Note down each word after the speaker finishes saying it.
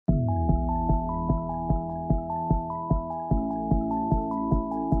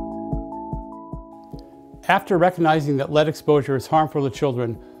After recognizing that lead exposure is harmful to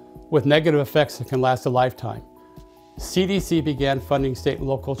children with negative effects that can last a lifetime, CDC began funding state and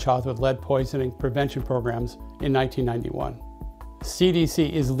local childhood lead poisoning prevention programs in 1991.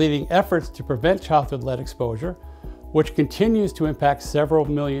 CDC is leading efforts to prevent childhood lead exposure, which continues to impact several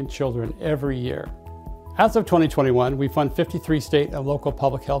million children every year. As of 2021, we fund 53 state and local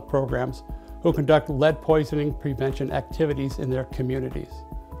public health programs who conduct lead poisoning prevention activities in their communities.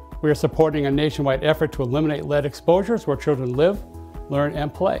 We are supporting a nationwide effort to eliminate lead exposures where children live, learn,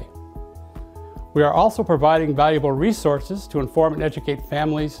 and play. We are also providing valuable resources to inform and educate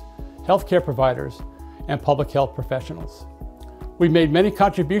families, healthcare providers, and public health professionals. We've made many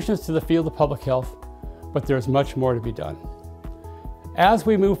contributions to the field of public health, but there's much more to be done. As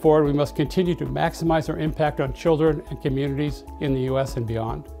we move forward, we must continue to maximize our impact on children and communities in the U.S. and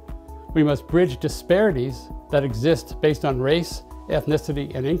beyond. We must bridge disparities that exist based on race,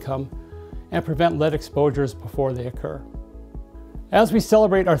 ethnicity, and income, and prevent lead exposures before they occur. As we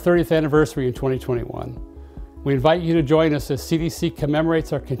celebrate our 30th anniversary in 2021, we invite you to join us as CDC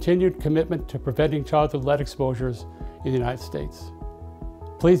commemorates our continued commitment to preventing childhood lead exposures in the United States.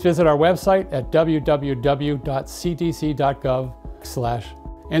 Please visit our website at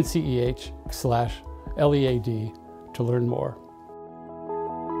www.cdc.gov/nceh/LEAD to learn more.